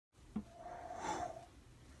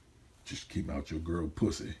just came out your girl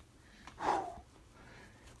pussy.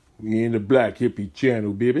 We in the Black Hippie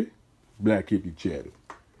channel, baby. Black Hippie channel.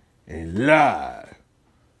 And live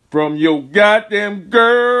from your goddamn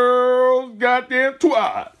girl's goddamn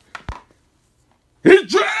twat.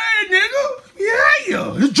 It's Dre, nigga.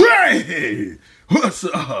 Yeah, it's Dre. What's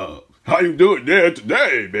up? How you doing there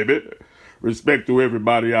today, baby? Respect to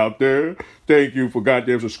everybody out there. Thank you for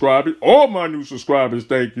goddamn subscribing. All my new subscribers,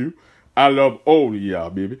 thank you. I love all of y'all,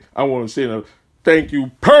 baby. I want to say a thank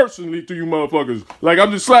you personally to you motherfuckers. Like,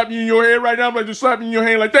 I'm just slapping you in your hand right now. I'm like, just slapping you in your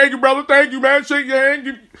hand like, thank you, brother. Thank you, man. Shake your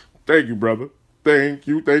hand. Thank you, brother. Thank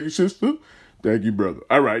you. Thank you, sister. Thank you, brother.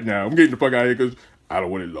 All right, now, I'm getting the fuck out of here because I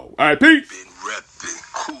don't want it low. All right, peace. Been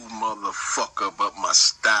repping, cool motherfucker, but my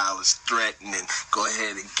style is threatening. Go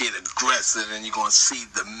ahead and get aggressive and you're gonna see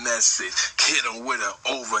the message. Hit him with an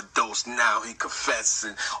overdose, now he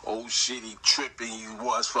confessing. Oh shit, he tripping, you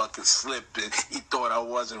was fucking slipping. He thought I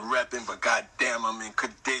wasn't repping, but goddamn I'm in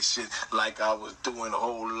condition. Like I was doing a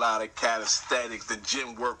whole lot of calisthenics. The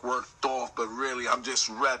gym worked off, but really I'm just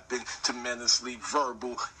repping. Tremendously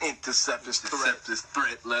verbal, intercept this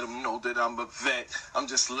threat. Let him know that I'm a vet. I'm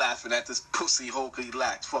just laughing at this pussy hole he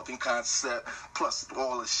lacks fucking concept. Plus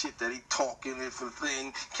all the shit that he talking if a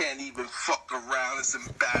thing. Can't even fuck around, it's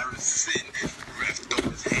embarrassing. Ref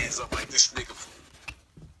throw his hands up like this nigga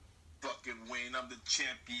fucking win. I'm the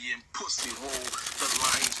champion, pussy hole, the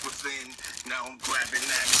lions within. Now I'm grabbing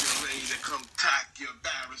action, ready to come tack you,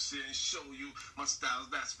 embarrassing, show you my style's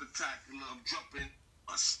that spectacular. I'm dropping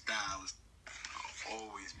my styles. I've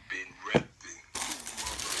always been repping. Cool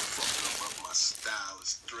motherfucker, but my style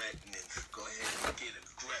is threatening. Go ahead and get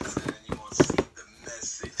aggressive and you're gonna see the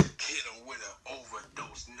message. Hit him with an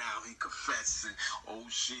overdose, now he confessing. Oh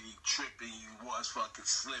shit, he tripping, you was fucking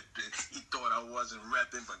slipping. He thought I wasn't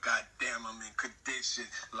repping, but goddamn I'm in condition.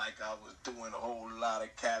 Like I was doing a whole lot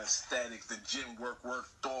of calisthenics. The gym worked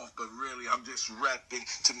off, but really I'm just repping.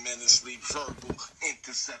 Tremendously verbal,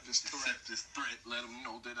 intercept this threat. Let him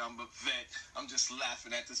know that I'm a vet. I'm just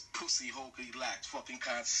laughing at this pussy hole he lacks fucking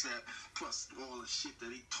concept. Plus all the shit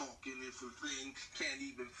that he talking if a thing. Can't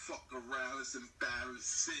even fuck around, it's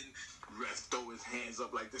embarrassing. Ref throw his hands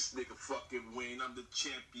up like this nigga fucking win. I'm the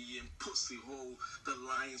champion, pussy hole, the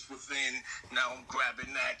lions within. Now I'm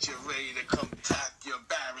grabbing at you, ready to come tack you,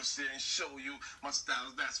 embarrassing, show you my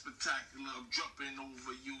style's that spectacular. I'm jumping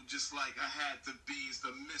over you just like I had to be. It's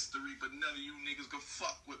the mystery, but none of you niggas can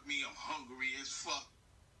fuck with me. I'm hungry as fuck.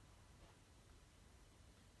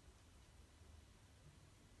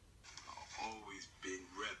 I've always been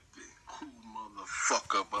repping. Cool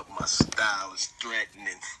motherfucker, but my style is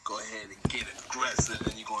threatening. Go ahead and get aggressive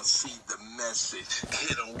and you're gonna see the message.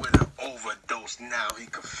 Hit him with an overdose, now he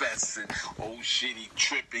confessing. Oh shit, he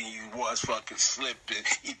tripping, you was fucking slipping.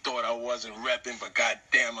 He thought I wasn't repping, but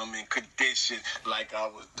goddamn I'm in condition. Like I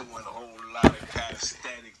was doing a whole lot of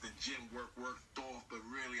calisthenics. The gym worked off, but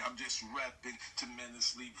really I'm just repping.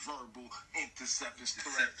 Tremendously verbal, intercept this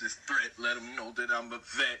threat. Let him know that I'm a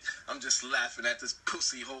vet. I'm just laughing at this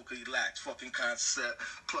pussy hole he lacks fucking concept.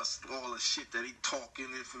 Plus all the shit that he talking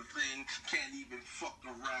if a thing. Can't even fuck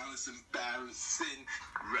around, it's embarrassing.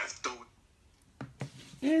 Ref throw it.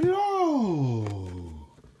 Hello.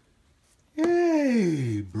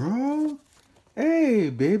 Hey, bro. Hey,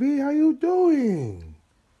 baby, how you doing?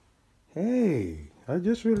 Hey, I'm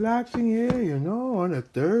just relaxing here, you know, on a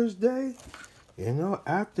Thursday, you know,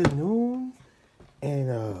 afternoon. And,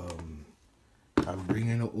 I'm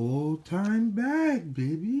bringing an old time back,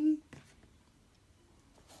 baby.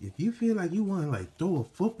 If you feel like you want to, like, throw a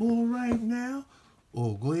football right now,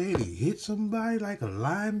 or go ahead and hit somebody like a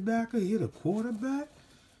linebacker, hit a quarterback,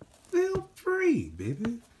 feel free,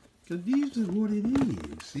 baby. Because this is what it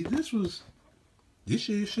is. See, this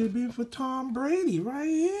shit should have been for Tom Brady right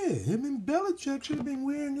here. Him and Belichick should have been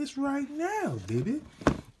wearing this right now, baby.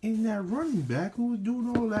 And that running back who was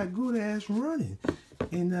doing all that good-ass running.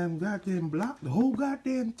 And goddamn blocked the whole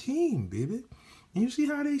goddamn team, baby. And you see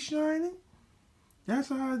how they shining? That's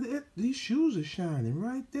how these shoes are shining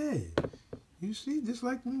right there. You see, just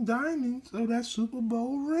like them diamonds of that Super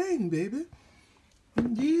Bowl ring, baby.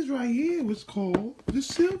 And these right here was called the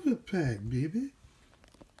Silver Pack, baby.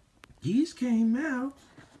 These came out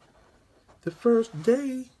the first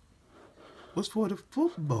day was for the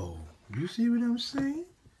football. You see what I'm saying?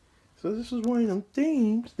 So this was one of them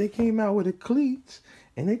themes. They came out with the cleats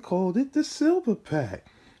and they called it the Silver Pack.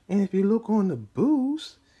 And if you look on the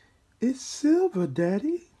boost, it's silver,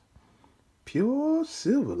 daddy. Pure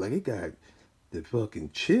silver. Like it got the fucking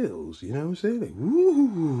chills, you know what I'm saying? Like,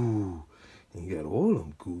 woo! And you got all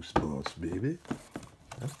them goosebumps, baby.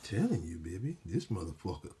 I'm telling you, baby. This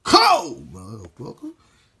motherfucker cold, motherfucker.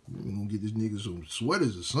 I'm gonna get this nigga some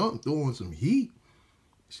sweaters or something, throw on some heat.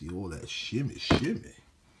 See all that shimmy, shimmy.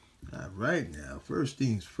 All right, now, first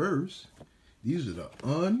things first, these are the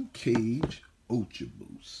UnCaged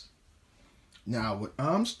UltraBoost. Now, what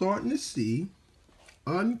I'm starting to see,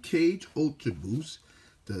 UnCaged UltraBoost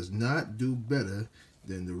does not do better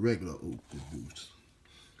than the regular UltraBoost.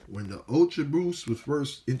 When the UltraBoost was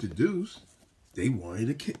first introduced, they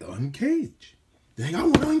wanted to uncage. Dang, I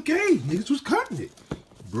want uncage. Niggas was cutting it.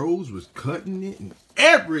 Bros was cutting it and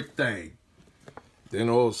everything. Then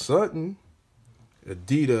all of a sudden,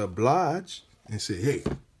 Adidas obliged and said, hey,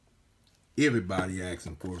 everybody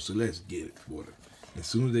asking for it, so let's get it for them. As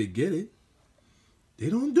soon as they get it, they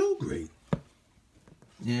don't do great.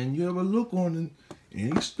 And you ever look on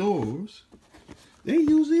any stores, they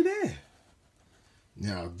usually there.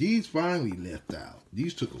 Now, these finally left out.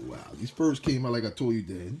 These took a while. These first came out like I told you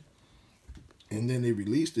then. And then they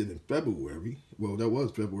released it in February. Well, that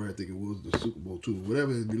was February. I think it was the Super Bowl too.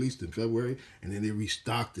 Whatever, it released in February. And then they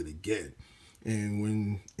restocked it again. And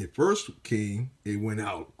when it first came, it went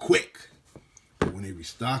out quick. But when they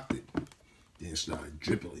restocked it, then it started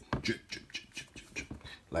dripping. Drip, drip, drip, drip, drip, drip.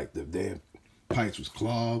 Like the damn pipes was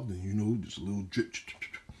clogged. And, you know, just a little drip, drip, drip,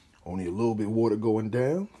 drip. Only a little bit of water going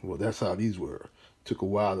down. Well, that's how these were. Took a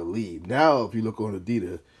while to leave. Now, if you look on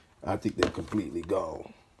Adidas, I think they're completely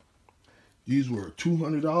gone. These were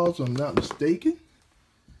 $200, if I'm not mistaken.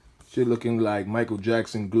 Shit looking like Michael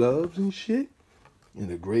Jackson gloves and shit in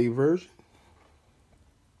the gray version.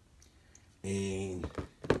 And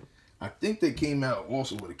I think they came out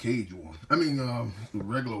also with a cage one. I mean, the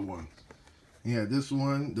regular one. Yeah, this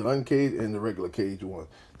one, the uncaged and the regular cage one.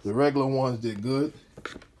 The regular ones did good,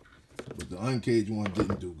 but the uncaged one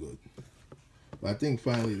didn't do good. But I think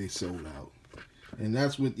finally they sold out. And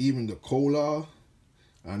that's with even the cola.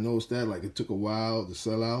 I noticed that, like, it took a while to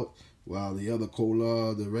sell out, while the other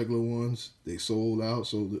cola, the regular ones, they sold out.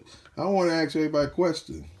 So I want to ask everybody a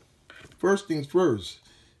question. First things first,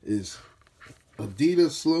 is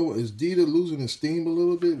Adidas slow? Is Adidas losing its steam a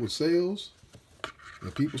little bit with sales?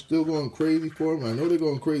 Are people still going crazy for them? I know they're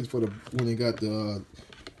going crazy for when they got the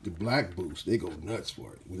black boost. They go nuts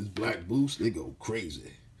for it. With this black boost, they go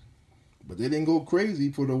crazy. But they didn't go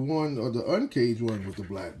crazy for the one or the uncaged one with the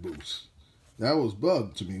black boost. That was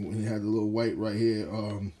bugged to me when he had the little white right here,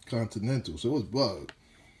 Continental. So it was bugged.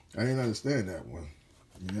 I didn't understand that one.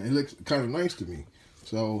 You know, it looks kind of nice to me.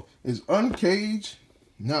 So is uncaged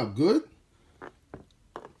not good?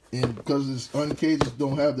 And because it's uncaged, it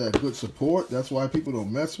don't have that good support, that's why people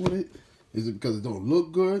don't mess with it? Is it because it don't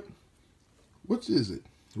look good? Which is it?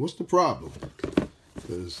 What's the problem?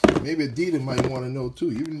 Because maybe Adidas might want to know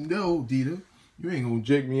too. Even though, Adidas, you ain't going to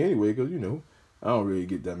jake me anyway, because, you know, I don't really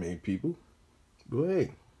get that many people. But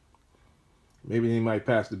hey, maybe they might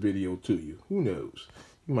pass the video to you. Who knows?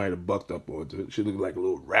 You might have bucked up onto it. It should look like a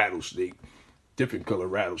little rattlesnake. Different color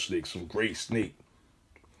rattlesnake. Some gray snake.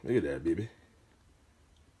 Look at that, baby.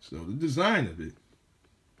 So the design of it,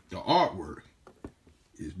 the artwork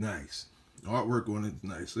is nice. The artwork on it is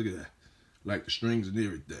nice. Look at that. Like the strings and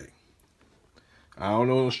everything. I don't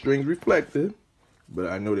know if the strings reflective, but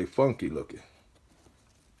I know they funky looking.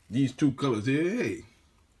 These two colors here, hey,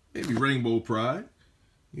 maybe Rainbow Pride.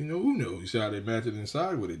 You know, who knows? You see how they match it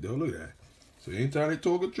inside with it, though. Look at that. So anytime they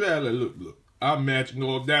talk a traveler, look. I'm matching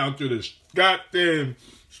all down to the goddamn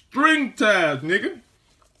string tabs, nigga.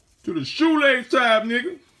 To the shoelace tab,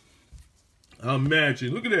 nigga. I'm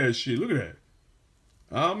matching. Look at that shit. Look at that.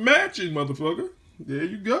 I'm matching, motherfucker. There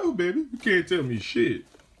you go, baby. You can't tell me shit.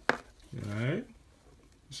 Alright.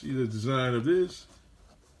 See the design of this?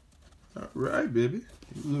 Alright, baby.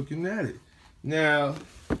 You're looking at it. Now,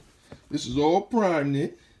 this is all primed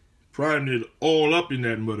it. Primed it all up in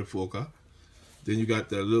that motherfucker. Then you got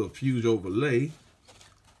that little fuse overlay.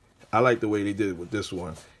 I like the way they did it with this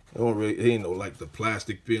one. It ain't no like the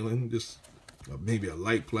plastic feeling. Just maybe a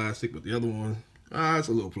light plastic, but the other one, it's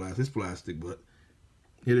a little plastic. It's plastic, but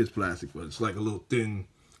it is plastic, but it's like a little thin,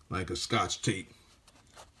 like a Scotch tape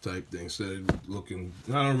type thing. Instead of looking,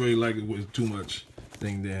 I don't really like it with too much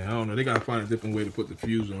thing there. I don't know. They gotta find a different way to put the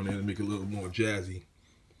fuse on there to make it a little more jazzy.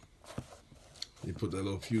 You put that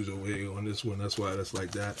little fuse over here on this one. That's why that's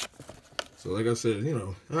like that. So like I said, you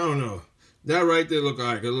know, I don't know. That right there look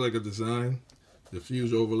alright. It look like a design. The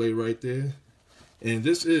fuse overlay right there. And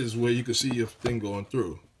this is where you can see your thing going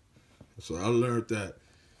through. So I learned that.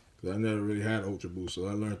 Because I never really had UltraBoost, so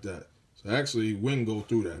I learned that. So actually, wind go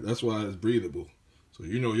through that. That's why it's breathable. So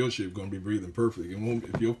you know your shit going to be breathing perfect.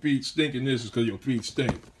 If your feet stink in this, it's because your feet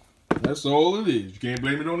stink. That's all it is. You can't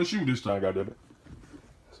blame it on the shoe this time, goddammit.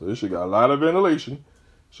 So this shit got a lot of ventilation.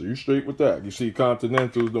 So you straight with that. You see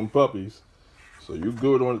Continentals, them puppies. So you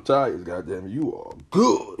good on the tires, goddamn it. You are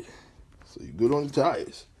good. So you good on the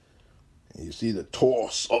tires. And you see the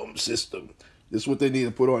torque system. This is what they need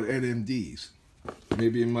to put on NMDs.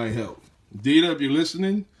 Maybe it might help. Dita, if you're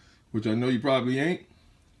listening, which I know you probably ain't,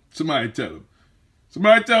 somebody tell him.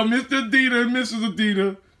 Somebody tell Mr. Dita and Mrs.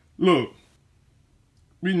 Adita, look,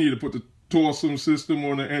 we need to put the torque system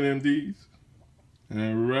on the NMDs.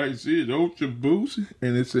 All right, see, it's UltraBoost,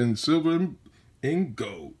 and it's in silver and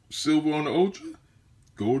gold. Silver on the Ultra,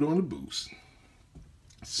 gold on the Boost.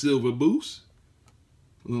 Silver Boost,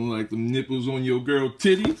 looking like the nipples on your girl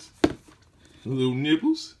titties. Little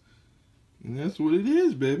nipples. And that's what it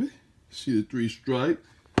is, baby. See the 3 stripe?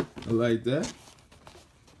 I like that.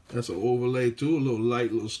 That's an overlay too, a little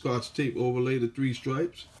light, little Scotch tape overlay, the 3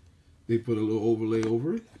 stripes. They put a little overlay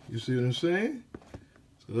over it. You see what I'm saying?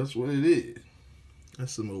 So that's what it is.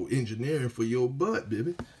 That's some old engineering for your butt,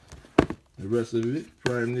 baby. The rest of it,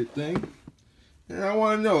 priming it thing. And I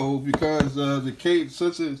want to know, because the cage,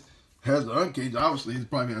 since it has the uncaged, obviously it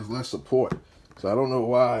probably has less support. So I don't know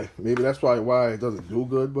why. Maybe that's probably why it doesn't do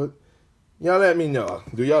good, but y'all let me know.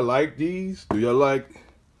 Do y'all like these? Do y'all like,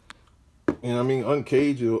 you know what I mean,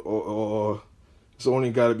 uncaged or it's only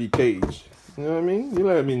got to be caged? You know what I mean? You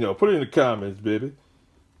let me know. Put it in the comments, baby.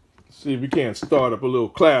 See if we can't start up a little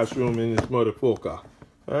classroom in this motherfucker.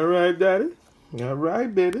 All right, daddy? All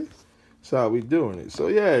right, baby? That's how we doing it. So,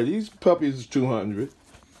 yeah, these puppies is $200.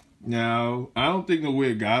 Now, I don't think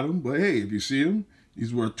nowhere got them, but hey, if you see them,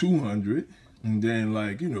 these worth $200. And then,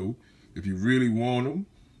 like, you know, if you really want them,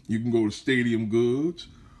 you can go to Stadium Goods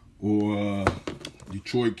or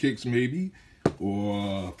Detroit Kicks maybe,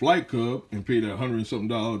 or Flight Club and pay that $100 and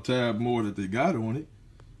something tab more that they got on it.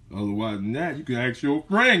 Otherwise than that, you can ask your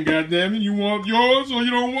friend, goddammit, you want yours or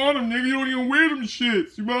you don't want them, nigga. You don't even wear them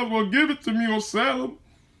shits. You might as well give it to me or sell them.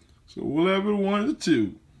 So whatever, one of the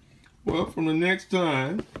two. Well, from the next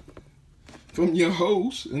time, from your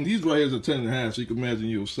host, and these right here is a 10.5, so you can imagine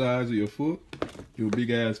your size of your foot, your big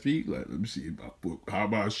ass feet. Like, let me see about foot. How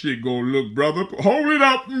about shit gonna look, brother? Hold it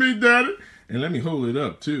up for me, daddy. And let me hold it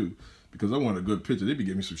up too, because I want a good picture. They be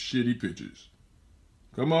giving me some shitty pictures.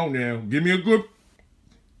 Come on now, give me a good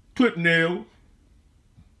clip nail.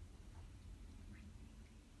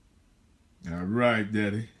 All right,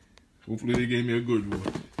 daddy. Hopefully they gave me a good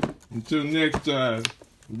one. Until next time,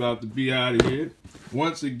 I'm about to be out of here.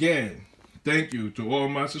 Once again, thank you to all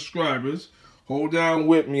my subscribers. Hold down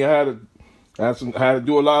with me. I had to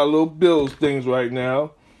do a lot of little bills things right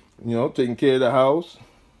now. You know, taking care of the house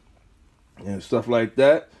and stuff like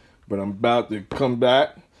that. But I'm about to come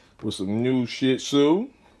back with some new shit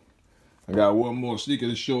soon. I got one more sneaker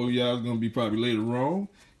to show y'all. It's going to be probably later on.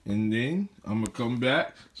 And then I'm going to come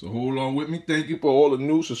back. So hold on with me. Thank you for all the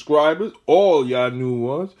new subscribers. All y'all new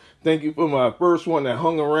ones. Thank you for my first one that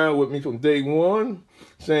hung around with me from day one.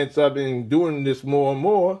 Since I've been doing this more and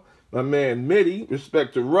more. My man Mitty.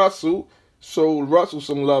 Respect to Russell. Showed Russell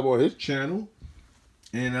some love on his channel.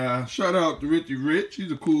 And shout out to Richie Rich.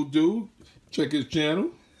 He's a cool dude. Check his channel.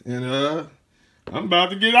 And I'm about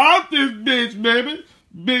to get out this bitch, baby.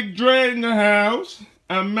 Big Dre in the house.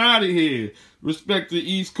 I'm out of here. Respect to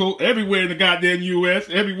the East Coast. Everywhere in the goddamn U.S.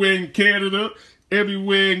 Everywhere in Canada.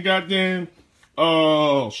 Everywhere in goddamn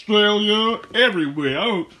Australia.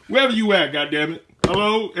 Everywhere. Wherever you at, goddammit.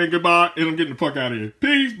 Hello and goodbye. And I'm getting the fuck out of here.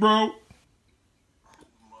 Peace, bro.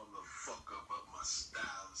 Motherfucker, but my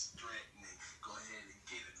style is threatening. Go ahead and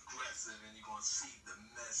get aggressive and you're gonna see the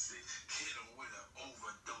message. Hit him with an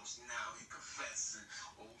overdose, now he confessing.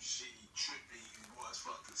 Oh shit, he tripping, he was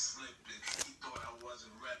fucking slipping. He thought I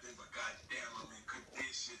wasn't rapping, but goddamn I'm in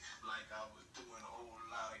condition. Like I was doing a whole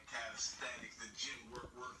lot of calisthenics. The gym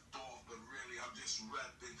worked off, but really I'm just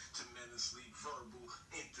rapping. Tremendously verbal,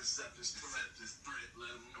 interceptors, threat,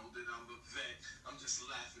 let him know that I'm a vet. I'm just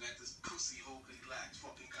laughing at this pussy hole, he lacks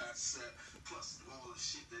fucking concept. Plus all the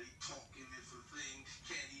shit that he talking is a thing.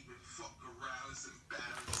 Can't even fuck around, it's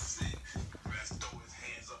embarrassing. Rest throw his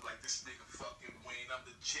hands up like this nigga fucking Wayne. I'm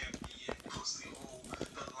the champion, pussy hole,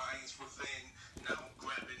 the lions within. Now I'm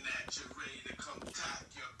grabbing at you, ready to come tack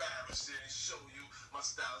you, embarrassing and show you my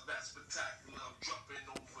style's that spectacular. I'm dropping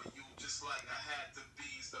over you just like I had to be.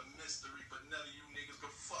 It's a mystery, but none of you niggas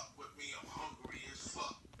can fuck with me. I'm hungry as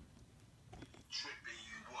fuck. Tripping,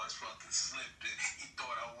 you was fucking slipping. He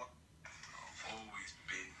thought I was. I've always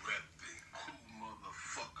been repping. Cool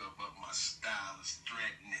motherfucker, but my style is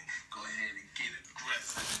threatening. Go ahead and get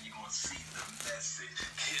aggressive and you're gonna see the message.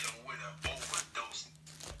 Hit him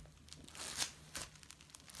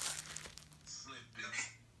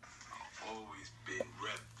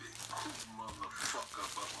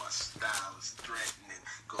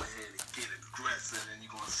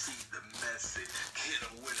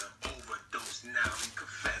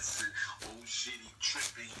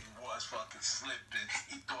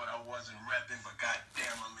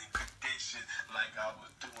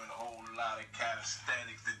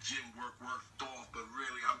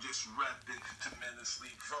just repping,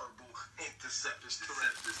 tremendously verbal, interceptors,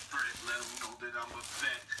 this threat, let them know that I'm a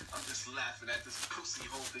vet. I'm just laughing at this pussy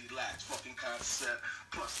hole they lax fucking concept.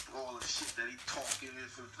 Plus all the shit that he talking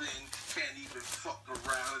is a thing. Can't even fuck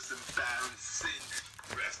around, it's embarrassing.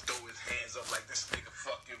 Ref throw his hands up like this nigga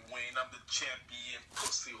fucking win. I'm the champion,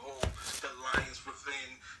 pussy hole, the lions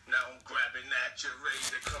within. Now I'm grabbing at you, ready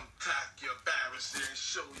to come tack you, embarrass you, and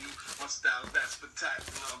show you my style that's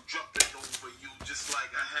spectacular. I'm jumping over you just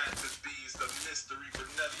like I had to be. It's the mystery,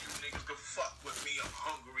 but none of you niggas can fuck with me. I'm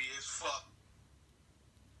hungry as fuck.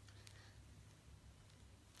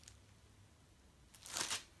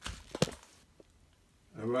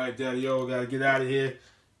 All right, Daddy-O, gotta get out of here.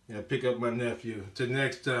 Gotta pick up my nephew. Till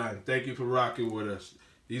next time, thank you for rocking with us.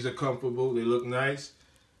 These are comfortable, they look nice.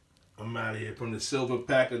 I'm out of here. From the Silver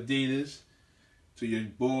Pack Adidas to your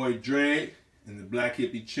boy Dre and the Black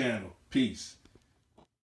Hippie channel. Peace.